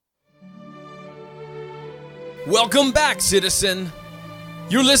Welcome back, citizen.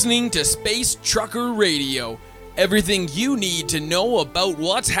 You're listening to Space Trucker Radio. Everything you need to know about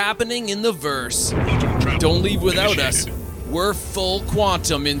what's happening in the verse. Don't leave without us. We're full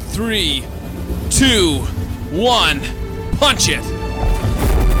quantum in 3, 2, 1. Punch it!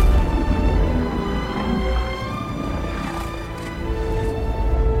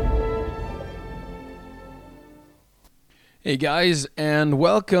 Hey guys, and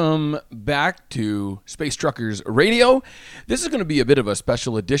welcome back to Space Truckers Radio. This is going to be a bit of a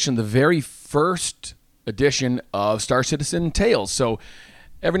special edition, the very first edition of Star Citizen Tales. So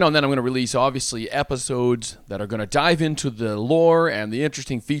every now and then I'm going to release, obviously, episodes that are going to dive into the lore and the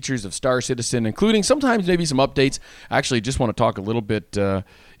interesting features of Star Citizen, including sometimes maybe some updates. I actually just want to talk a little bit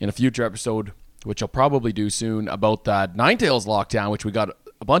in a future episode, which I'll probably do soon, about that Ninetales lockdown, which we got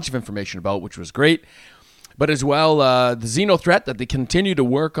a bunch of information about, which was great. But as well, the Xeno threat that they continue to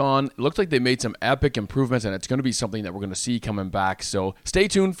work on. It looks like they made some epic improvements, and it's going to be something that we're going to see coming back. So stay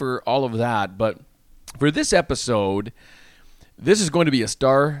tuned for all of that. But for this episode, this is going to be a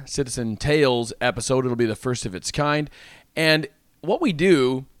Star Citizen Tales episode. It'll be the first of its kind. And what we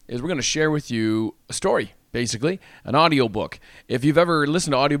do is we're going to share with you a story, basically, an audiobook. If you've ever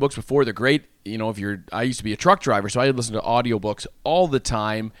listened to audiobooks before, they're great. You know, I used to be a truck driver, so I would listen to audiobooks all the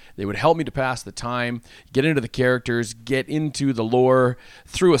time. They would help me to pass the time, get into the characters, get into the lore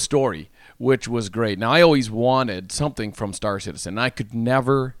through a story, which was great. Now, I always wanted something from Star Citizen, and I could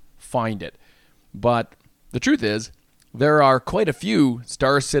never find it. But the truth is, there are quite a few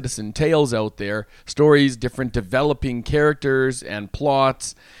Star Citizen tales out there, stories, different developing characters and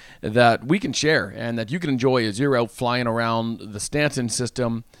plots that we can share and that you can enjoy as you're out flying around the Stanton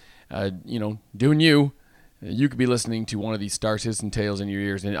system, doing you. You could be listening to one of these Star Citizen tales in your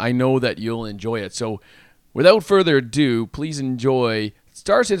ears, and I know that you'll enjoy it. So without further ado, please enjoy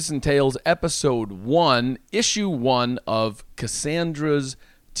Star Citizen Tales Episode 1, Issue 1 of Cassandra's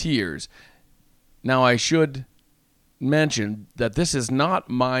Tears. Now, I should mention that this is not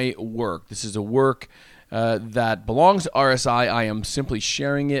my work. This is a work that belongs to RSI. I am simply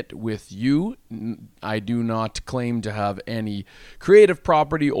sharing it with you. I do not claim to have any creative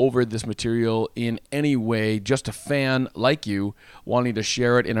property over this material in any way. Just a fan like you wanting to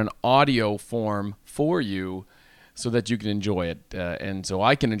share it in an audio form for you so that you can enjoy it. And so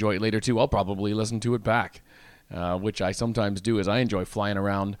I can enjoy it later too. I'll probably listen to it back, which I sometimes do, as I enjoy flying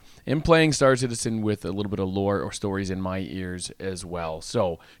around and playing Star Citizen with a little bit of lore or stories in my ears as well.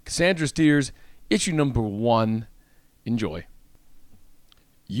 So, Cassandra's Tears, Issue number 1. Enjoy.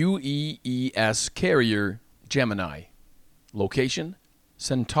 UEES Carrier Gemini. Location,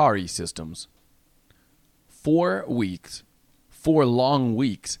 Centauri Systems. 4 long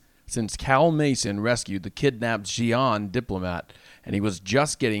weeks, since Cal Mason rescued the kidnapped Xi'an diplomat, and he was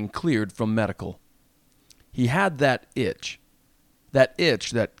just getting cleared from medical. He had that itch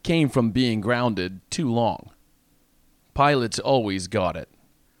that came from being grounded too long. Pilots always got it.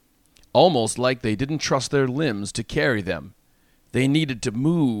 Almost like they didn't trust their limbs to carry them. They needed to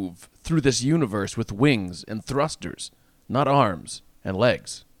move through this universe with wings and thrusters, not arms and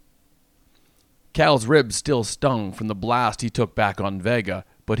legs. Cal's ribs still stung from the blast he took back on Vega,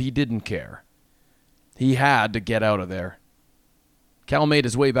 but he didn't care. He had to get out of there. Cal made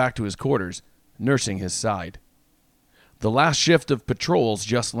his way back to his quarters, nursing his side. The last shift of patrols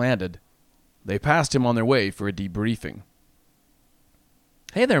just landed. They passed him on their way for a debriefing.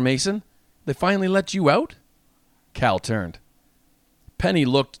 "Hey there, Mason. They finally let you out?" Cal turned. Penny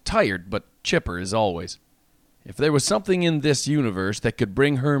looked tired, but chipper as always. If there was something in this universe that could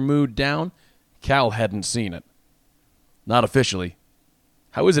bring her mood down, Cal hadn't seen it. Not officially.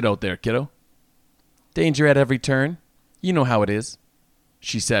 "How is it out there, kiddo?" "Danger at every turn. You know how it is,"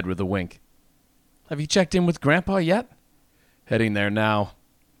 she said with a wink. "Have you checked in with Grandpa yet?" "Heading there now."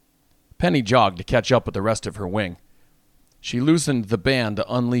 Penny jogged to catch up with the rest of her wing. She loosened the band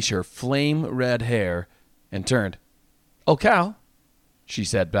to unleash her flame-red hair and turned. "Oh, Cal," she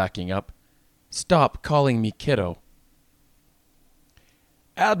said, backing up. "Stop calling me kiddo."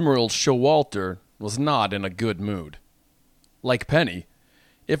 Admiral Showalter was not in a good mood. Like Penny,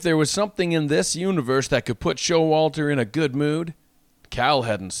 if there was something in this universe that could put Showalter in a good mood, Cal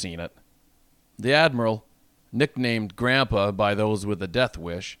hadn't seen it. The Admiral, nicknamed Grandpa by those with a death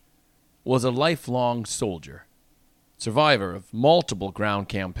wish, was a lifelong soldier. Survivor of multiple ground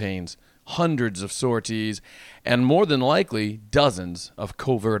campaigns, hundreds of sorties, and more than likely dozens of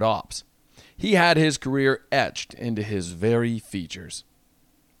covert ops. He had his career etched into his very features.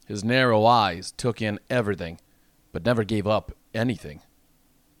 His narrow eyes took in everything, but never gave up anything.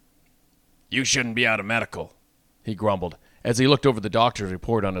 "You shouldn't be out of medical," he grumbled, as he looked over the doctor's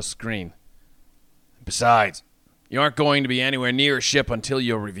report on his screen. "Besides, You aren't going to be anywhere near a ship until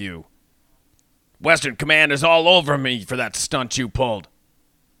you review. Western Command is all over me for that stunt you pulled.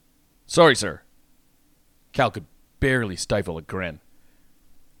 Sorry, sir. Cal could barely stifle a grin.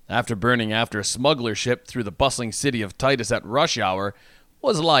 After burning after a smuggler ship through the bustling city of Titus at rush hour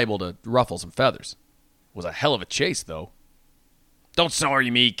was liable to ruffle some feathers. Was a hell of a chase, though. Don't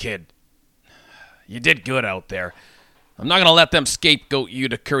sorry me, kid. You did good out there. I'm not going to let them scapegoat you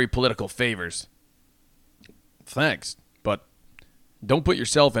to curry political favors. Thanks, but don't put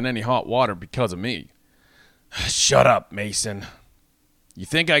yourself in any hot water because of me. Shut up, Mason. You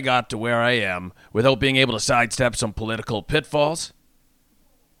think I got to where I am without being able to sidestep some political pitfalls?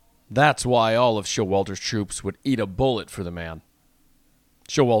 That's why all of Showalter's troops would eat a bullet for the man.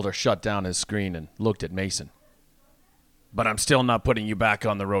 Showalter shut down his screen and looked at Mason. But I'm still not putting you back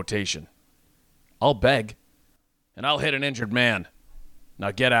on the rotation. I'll beg, and I'll hit an injured man.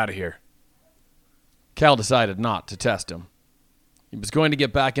 Now get out of here. Cal decided not to test him. He was going to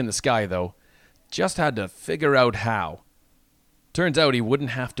get back in the sky, though. Just had to figure out how. Turns out he wouldn't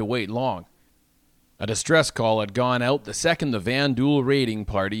have to wait long. A distress call had gone out the second the Vanduul raiding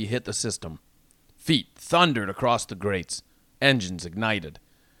party hit the system. Feet thundered across the grates. Engines ignited.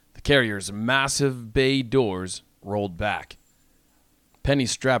 The carrier's massive bay doors rolled back. Penny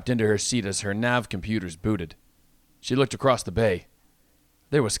strapped into her seat as her nav computers booted. She looked across the bay.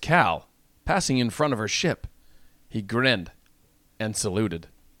 There was Cal, passing in front of her ship. He grinned and saluted.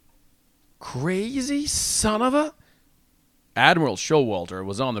 Crazy son of a... Admiral Showalter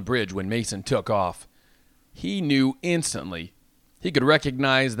was on the bridge when Mason took off. He knew instantly. He could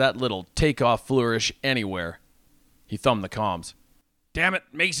recognize that little takeoff flourish anywhere. He thumbed the comms. Damn it,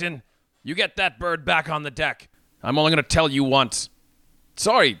 Mason. You get that bird back on the deck. I'm only going to tell you once.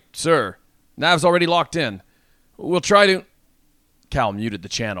 Sorry, sir. Nav's already locked in. We'll try to... Cal muted the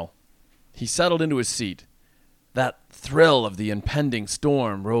channel. He settled into his seat. That thrill of the impending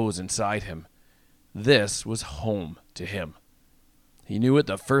storm rose inside him. This was home to him. He knew it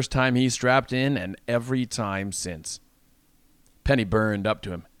the first time he strapped in and every time since. Penny burned up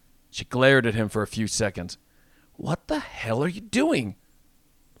to him. She glared at him for a few seconds. What the hell are you doing?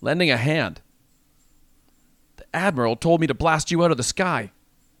 Lending a hand. The Admiral told me to blast you out of the sky.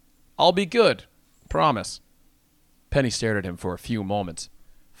 I'll be good. Promise. Penny stared at him for a few moments.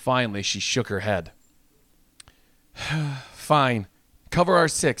 Finally, she shook her head. Fine. Cover our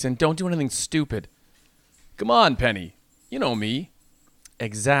 6 and don't do anything stupid. Come on, Penny. You know me.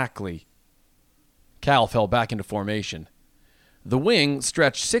 Exactly. Cal fell back into formation. The wing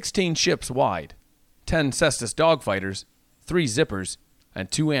stretched 16 ships wide. 10 Cestus dogfighters, 3 zippers, and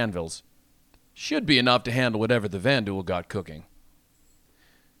 2 anvils. Should be enough to handle whatever the Vanduul got cooking.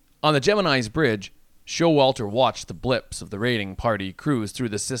 On the Gemini's bridge, Showalter watched the blips of the raiding party cruise through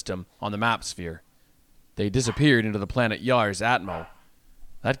the system on the map sphere. They disappeared into the planet Yar's Atmo.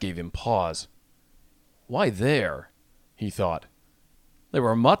 That gave him pause. Why there? He thought. There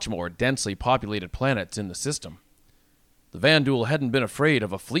were much more densely populated planets in the system. The Vanduul hadn't been afraid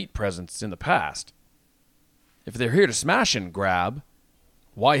of a fleet presence in the past. If they're here to smash and grab,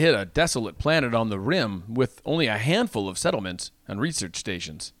 why hit a desolate planet on the rim with only a handful of settlements and research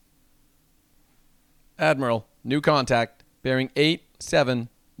stations? Admiral, new contact, bearing 870.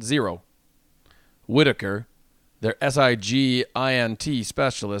 Whitaker, their SIG-INT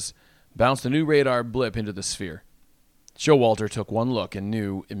specialist, bounced a new radar blip into the sphere. Showalter took one look and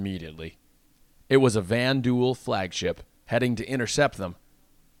knew immediately. It was a Vanduul flagship heading to intercept them.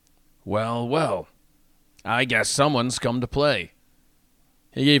 Well, well. I guess someone's come to play.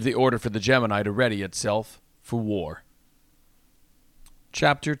 He gave the order for the Gemini to ready itself for war.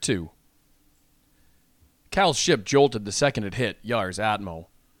 Chapter 2. Cal's ship jolted the second it hit Yar's Atmo.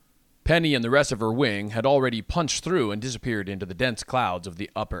 Penny and the rest of her wing had already punched through and disappeared into the dense clouds of the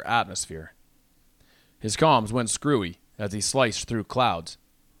upper atmosphere. His comms went screwy as he sliced through clouds.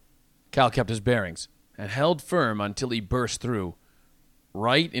 Cal kept his bearings and held firm until he burst through,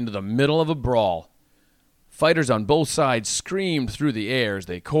 right into the middle of a brawl. Fighters on both sides screamed through the air as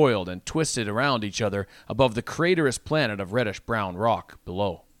they coiled and twisted around each other above the craterous planet of reddish-brown rock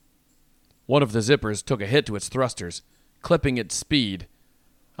below. One of the zippers took a hit to its thrusters, clipping its speed,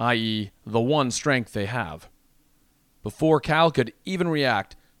 i.e., the one strength they have. Before Cal could even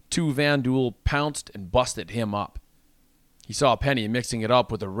react, 2 Vanduul pounced and busted him up. He saw Penny mixing it up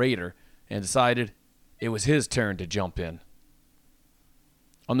with a raider and decided it was his turn to jump in.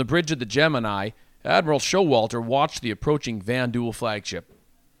 On the bridge of the Gemini, Admiral Showalter watched the approaching Vanduul flagship.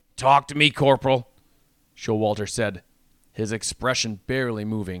 "Talk to me, Corporal," Showalter said, his expression barely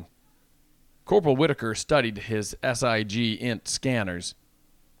moving. Corporal Whitaker studied his SIG-INT scanners.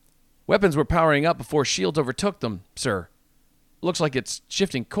 Weapons were powering up before shields overtook them, sir. Looks like it's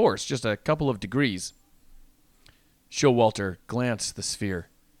shifting course just a couple of degrees. Showalter glanced at the sphere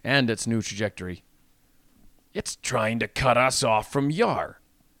and its new trajectory. It's trying to cut us off from Yar.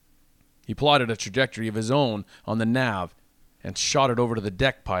 He plotted a trajectory of his own on the nav and shot it over to the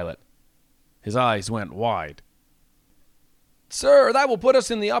deck pilot. His eyes went wide. Sir, that will put us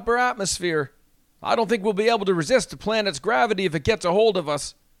in the upper atmosphere. I don't think we'll be able to resist the planet's gravity if it gets a hold of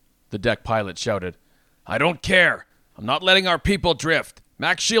us, the deck pilot shouted. I don't care. I'm not letting our people drift.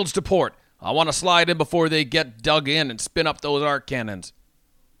 Max shields to port. I want to slide in before they get dug in and spin up those arc cannons.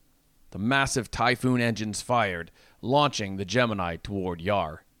 The massive Typhoon engines fired, launching the Gemini toward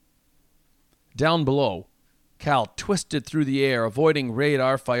Yar. Down below, Cal twisted through the air, avoiding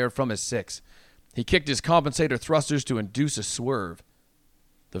radar fire from his 6. He kicked his compensator thrusters to induce a swerve.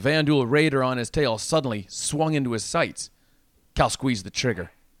 The Vanduul raider on his tail suddenly swung into his sights. Cal squeezed the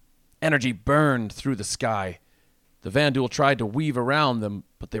trigger. Energy burned through the sky. The Vanduul tried to weave around them,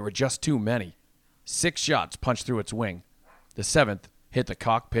 but they were just too many. 6 shots punched through its wing. The 7th hit the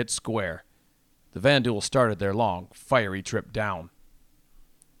cockpit square. The Vanduul started their long, fiery trip down.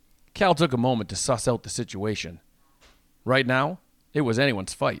 Cal took a moment to suss out the situation. Right now, it was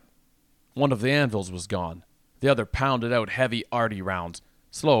anyone's fight. One of the anvils was gone. The other pounded out heavy arty rounds,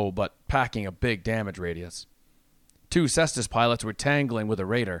 slow but packing a big damage radius. 2 Cestus pilots were tangling with a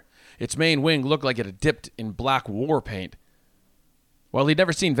raider. Its main wing looked like it had dipped in black war paint. While he'd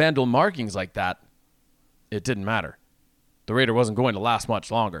never seen Vanduul markings like that, it didn't matter. The raider wasn't going to last much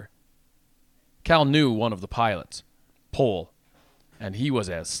longer. Cal knew one of the pilots, Pole, and he was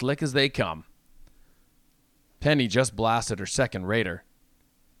as slick as they come. Penny just blasted her second raider.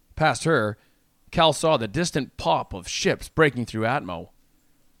 Past her, Cal saw the distant pop of ships breaking through Atmo.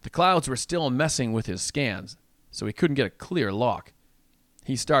 The clouds were still messing with his scans, so he couldn't get a clear lock.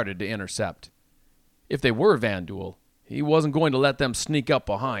 He started to intercept. If they were Vanduul, he wasn't going to let them sneak up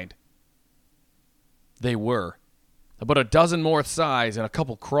behind. They were. About a dozen more Psys and a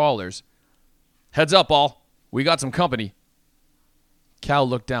couple crawlers. Heads up, all. We got some company. Cal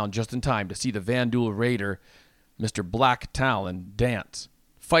looked down just in time to see the Vanduul raider, Mr. Black Talon, dance,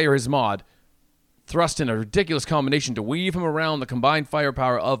 fire his mod, thrust in a ridiculous combination to weave him around the combined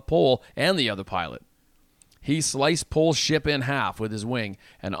firepower of Pole and the other pilot. He sliced Pole's ship in half with his wing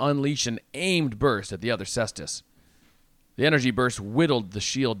and unleashed an aimed burst at the other Cestus. The energy burst whittled the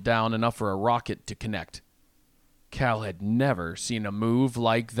shield down enough for a rocket to connect. Cal had never seen a move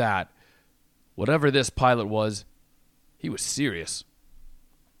like that. Whatever this pilot was, he was serious.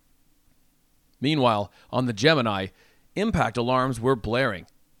 Meanwhile, on the Gemini, impact alarms were blaring.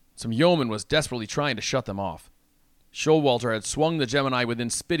 Some yeoman was desperately trying to shut them off. Showalter had swung the Gemini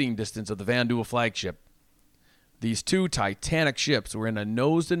within spitting distance of the Vanduul flagship. These 2 titanic ships were in a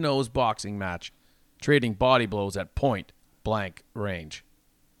nose-to-nose boxing match, trading body blows at point-blank range.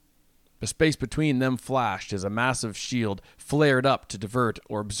 The space between them flashed as a massive shield flared up to divert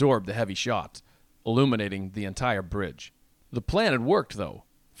or absorb the heavy shots, illuminating the entire bridge. The plan had worked, though.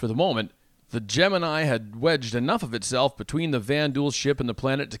 For the moment, the Gemini had wedged enough of itself between the Vanduul ship and the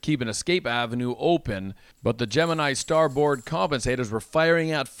planet to keep an escape avenue open, but the Gemini's starboard compensators were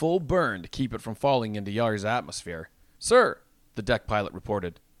firing at full burn to keep it from falling into Yar's atmosphere. Sir, the deck pilot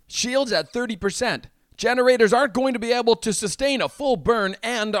reported, shields at 30%. Generators aren't going to be able to sustain a full burn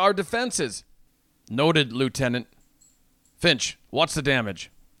and our defenses. Noted, Lieutenant. Finch, what's the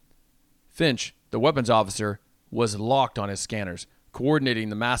damage? Finch, the weapons officer, was locked on his scanners, coordinating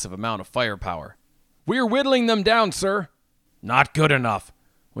the massive amount of firepower. We're whittling them down, sir. Not good enough.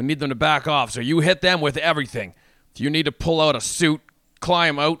 We need them to back off, so you hit them with everything. If you need to pull out a suit,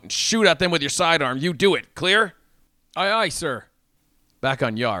 climb out, and shoot at them with your sidearm, you do it. Clear? Aye, aye, sir. Back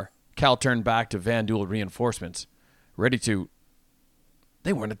on Yar, Cal turned back to Vanduul reinforcements, ready to...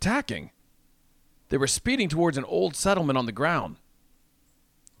 They weren't attacking. They were speeding towards an old settlement on the ground.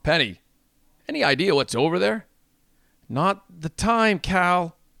 Penny, any idea what's over there? Not the time,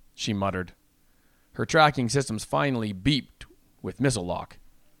 Cal, she muttered. Her tracking systems finally beeped with missile lock.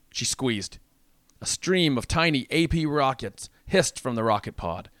 She squeezed. A stream of tiny AP rockets hissed from the rocket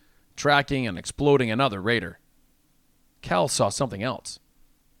pod, tracking and exploding another raider. Cal saw something else.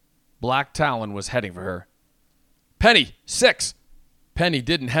 Black Talon was heading for her. Penny, 6! Penny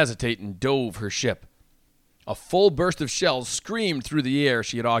didn't hesitate and dove her ship. A full burst of shells screamed through the air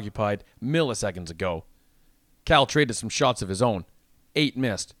she had occupied milliseconds ago. Cal traded some shots of his own. 8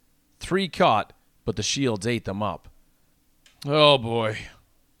 missed. 3 caught, but the shields ate them up. Oh boy,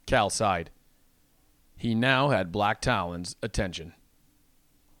 Cal sighed. He now had Black Talon's attention.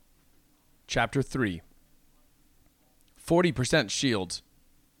 Chapter 3. 40% shields.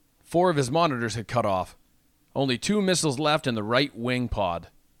 4 of his monitors had cut off. Only 2 missiles left in the right wing pod.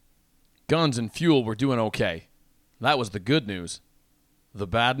 Guns and fuel were doing okay. That was the good news. The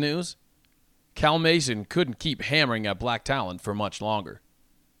bad news? Cal Mason couldn't keep hammering at Black Talon for much longer.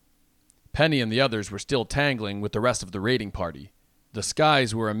 Penny and the others were still tangling with the rest of the raiding party. The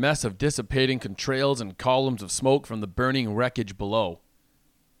skies were a mess of dissipating contrails and columns of smoke from the burning wreckage below.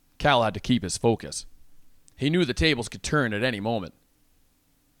 Cal had to keep his focus. He knew the tables could turn at any moment.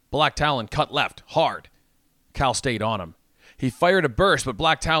 Black Talon cut left, hard. Cal stayed on him. He fired a burst, but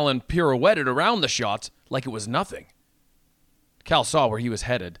Black Talon pirouetted around the shots like it was nothing. Cal saw where he was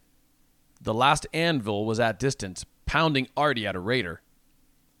headed. The last anvil was at distance, pounding Artie at a raider.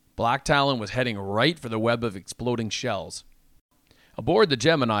 Black Talon was heading right for the web of exploding shells. Aboard the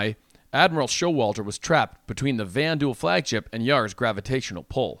Gemini, Admiral Showalter was trapped between the Vanduul flagship and Yar's gravitational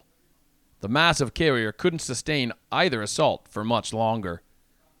pull. The massive carrier couldn't sustain either assault for much longer.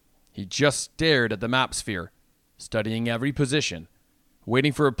 He just stared at the map sphere, studying every position,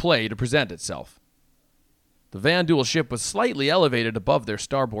 waiting for a play to present itself. The Vanduul ship was slightly elevated above their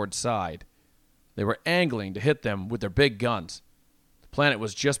starboard side. They were angling to hit them with their big guns. The planet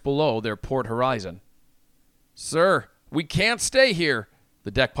was just below their port horizon. "Sir, we can't stay here,"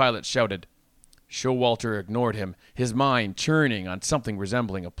 the deck pilot shouted. Showalter ignored him, his mind churning on something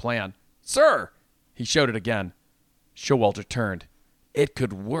resembling a plan. "Sir!" he shouted again. Showalter turned. It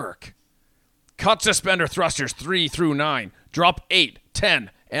could work. "Cut suspender thrusters 3 through 9. Drop 8,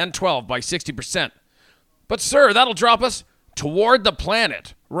 10, and 12 by 60%. "But sir, that'll drop us toward the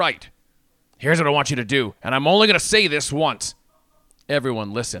planet." "Right. Here's what I want you to do, and I'm only going to say this once."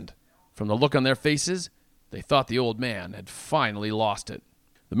 Everyone listened. From the look on their faces, they thought the old man had finally lost it.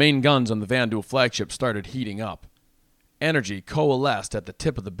 The main guns on the Vanduul flagship started heating up. Energy coalesced at the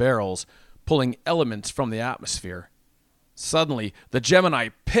tip of the barrels, pulling elements from the atmosphere. Suddenly, the Gemini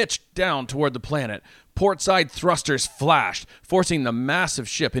pitched down toward the planet. Portside thrusters flashed, forcing the massive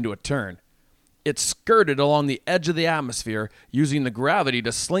ship into a turn. It skirted along the edge of the atmosphere, using the gravity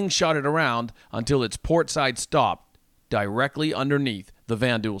to slingshot it around until its portside stopped, directly underneath the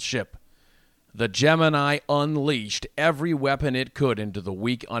Vanduul ship. The Gemini unleashed every weapon it could into the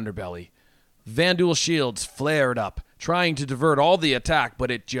weak underbelly. Vanduul shields flared up, trying to divert all the attack,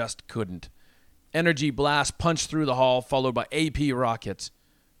 but it just couldn't. Energy blasts punched through the hull, followed by AP rockets.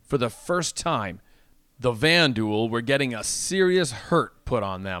 For the first time, the Vanduul were getting a serious hurt put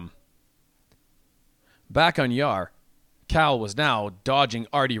on them. Back on Yar, Cal was now dodging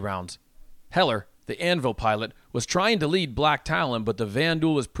Artie rounds. Heller, the Anvil pilot, was trying to lead Black Talon, but the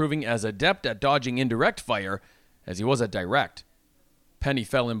Vanduul was proving as adept at dodging indirect fire as he was at direct. Penny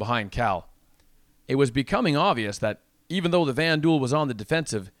fell in behind Cal. It was becoming obvious that, even though the Vanduul was on the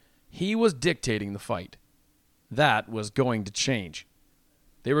defensive, he was dictating the fight. That was going to change.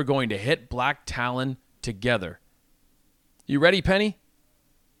 They were going to hit Black Talon together. "You ready, Penny?"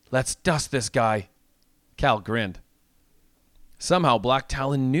 "Let's dust this guy." Cal grinned. Somehow Black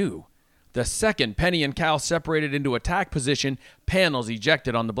Talon knew. The second Penny and Cal separated into attack position, panels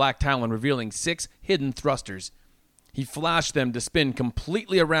ejected on the Black Talon, revealing 6 hidden thrusters. He flashed them to spin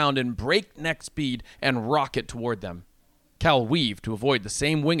completely around in breakneck speed and rocket toward them. Cal weaved to avoid the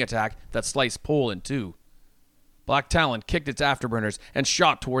same wing attack that sliced Pole in 2. Black Talon kicked its afterburners and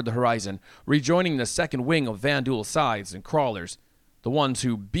shot toward the horizon, rejoining the second wing of Vanduul scythes and crawlers, the ones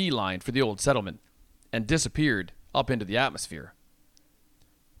who beelined for the old settlement, and disappeared up into the atmosphere.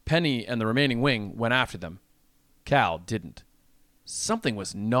 Penny and the remaining wing went after them. Cal didn't. Something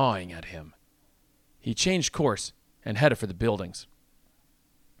was gnawing at him. He changed course and headed for the buildings.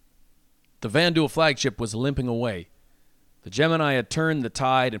 The Vanduul flagship was limping away. The Gemini had turned the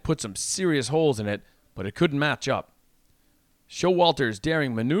tide and put some serious holes in it, but it couldn't match up. Showalter's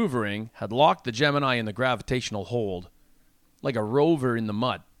daring maneuvering had locked the Gemini in the gravitational hold. Like a rover in the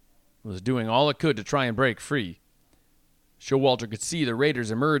mud, it was doing all it could to try and break free. Showalter could see the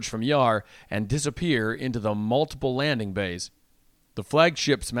raiders emerge from Yar and disappear into the multiple landing bays. The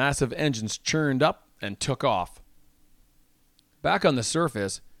flagship's massive engines churned up and took off. Back on the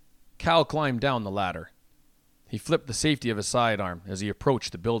surface, Cal climbed down the ladder. He flipped the safety of his sidearm as he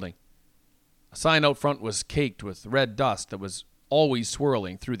approached the building. A sign out front was caked with red dust that was always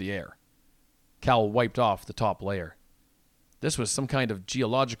swirling through the air. Cal wiped off the top layer. This was some kind of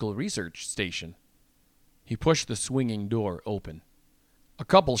geological research station. He pushed the swinging door open. A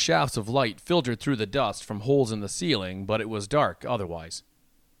couple shafts of light filtered through the dust from holes in the ceiling, but it was dark otherwise.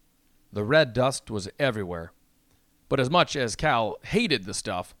 The red dust was everywhere. But as much as Cal hated the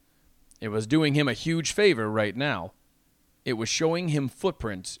stuff, it was doing him a huge favor right now. It was showing him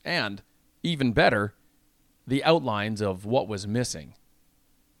footprints and, even better, the outlines of what was missing.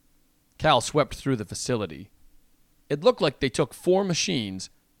 Cal swept through the facility. It looked like they took 4 machines,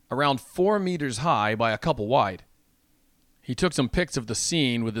 around 4 meters high by a couple wide. He took some pics of the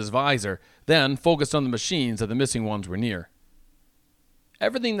scene with his visor, then focused on the machines that the missing ones were near.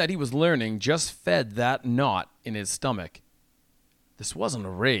 Everything that he was learning just fed that knot in his stomach. This wasn't a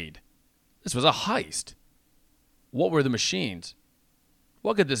raid. This was a heist. What were the machines?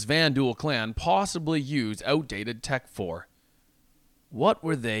 What could this Vanduul clan possibly use outdated tech for? What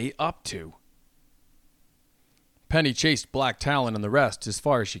were they up to? Penny chased Black Talon and the rest as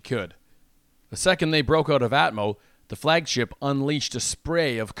far as she could. The second they broke out of Atmo, the flagship unleashed a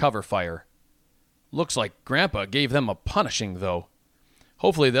spray of cover fire. Looks like Grandpa gave them a punishing, though.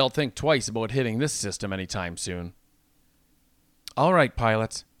 Hopefully they'll think twice about hitting this system anytime soon. All right,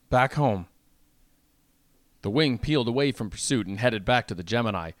 pilots, back home. The wing peeled away from pursuit and headed back to the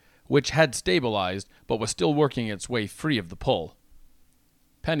Gemini, which had stabilized but was still working its way free of the pull.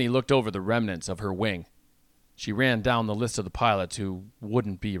 Penny looked over the remnants of her wing. She ran down the list of the pilots who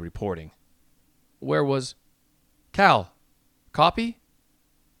wouldn't be reporting. Where was... Cal, copy?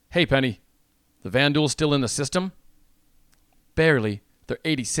 Hey, Penny. The Vanduul's still in the system? Barely. They're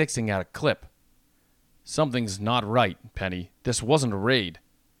 86ing at a clip. Something's not right, Penny. This wasn't a raid.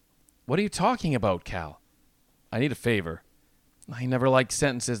 What are you talking about, Cal? I need a favor. I never like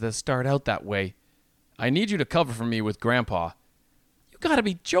sentences that start out that way. I need you to cover for me with Grandpa. You gotta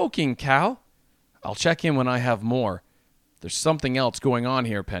be joking, Cal. I'll check in when I have more. There's something else going on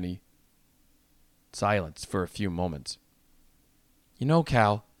here, Penny. Silence for a few moments. You know,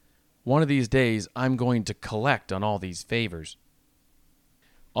 Cal, one of these days I'm going to collect on all these favors.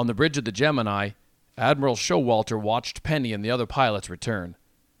 On the bridge of the Gemini, Admiral Showalter watched Penny and the other pilots return.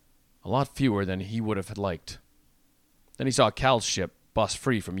 A lot fewer than he would have liked. Then he saw Cal's ship bust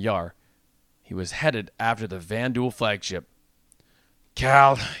free from Yar. He was headed after the Vanduul flagship.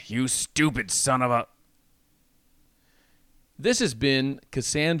 Cal, you stupid son of a... This has been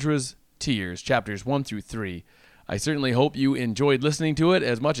Cassandra's Tears, chapters 1 through 3. I certainly hope you enjoyed listening to it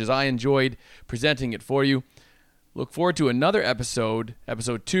as much as I enjoyed presenting it for you. Look forward to another episode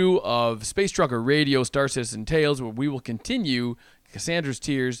 2 of Space Trucker Radio Star Citizen Tales, where we will continue Cassandra's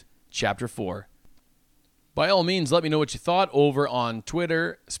Tears, chapter 4. By all means, let me know what you thought over on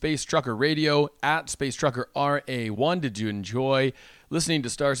Twitter, Space Trucker Radio, at Space Trucker RA1. Did you enjoy listening to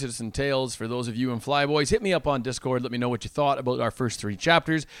Star Citizen Tales? For those of you in Flyboys, hit me up on Discord. Let me know what you thought about our first 3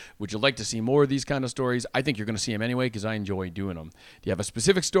 chapters. Would you like to see more of these kind of stories? I think you're going to see them anyway because I enjoy doing them. Do you have a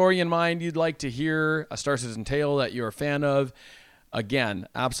specific story in mind you'd like to hear, a Star Citizen Tale that you're a fan of? Again,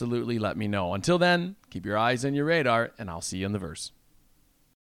 absolutely let me know. Until then, keep your eyes on your radar, and I'll see you in the verse.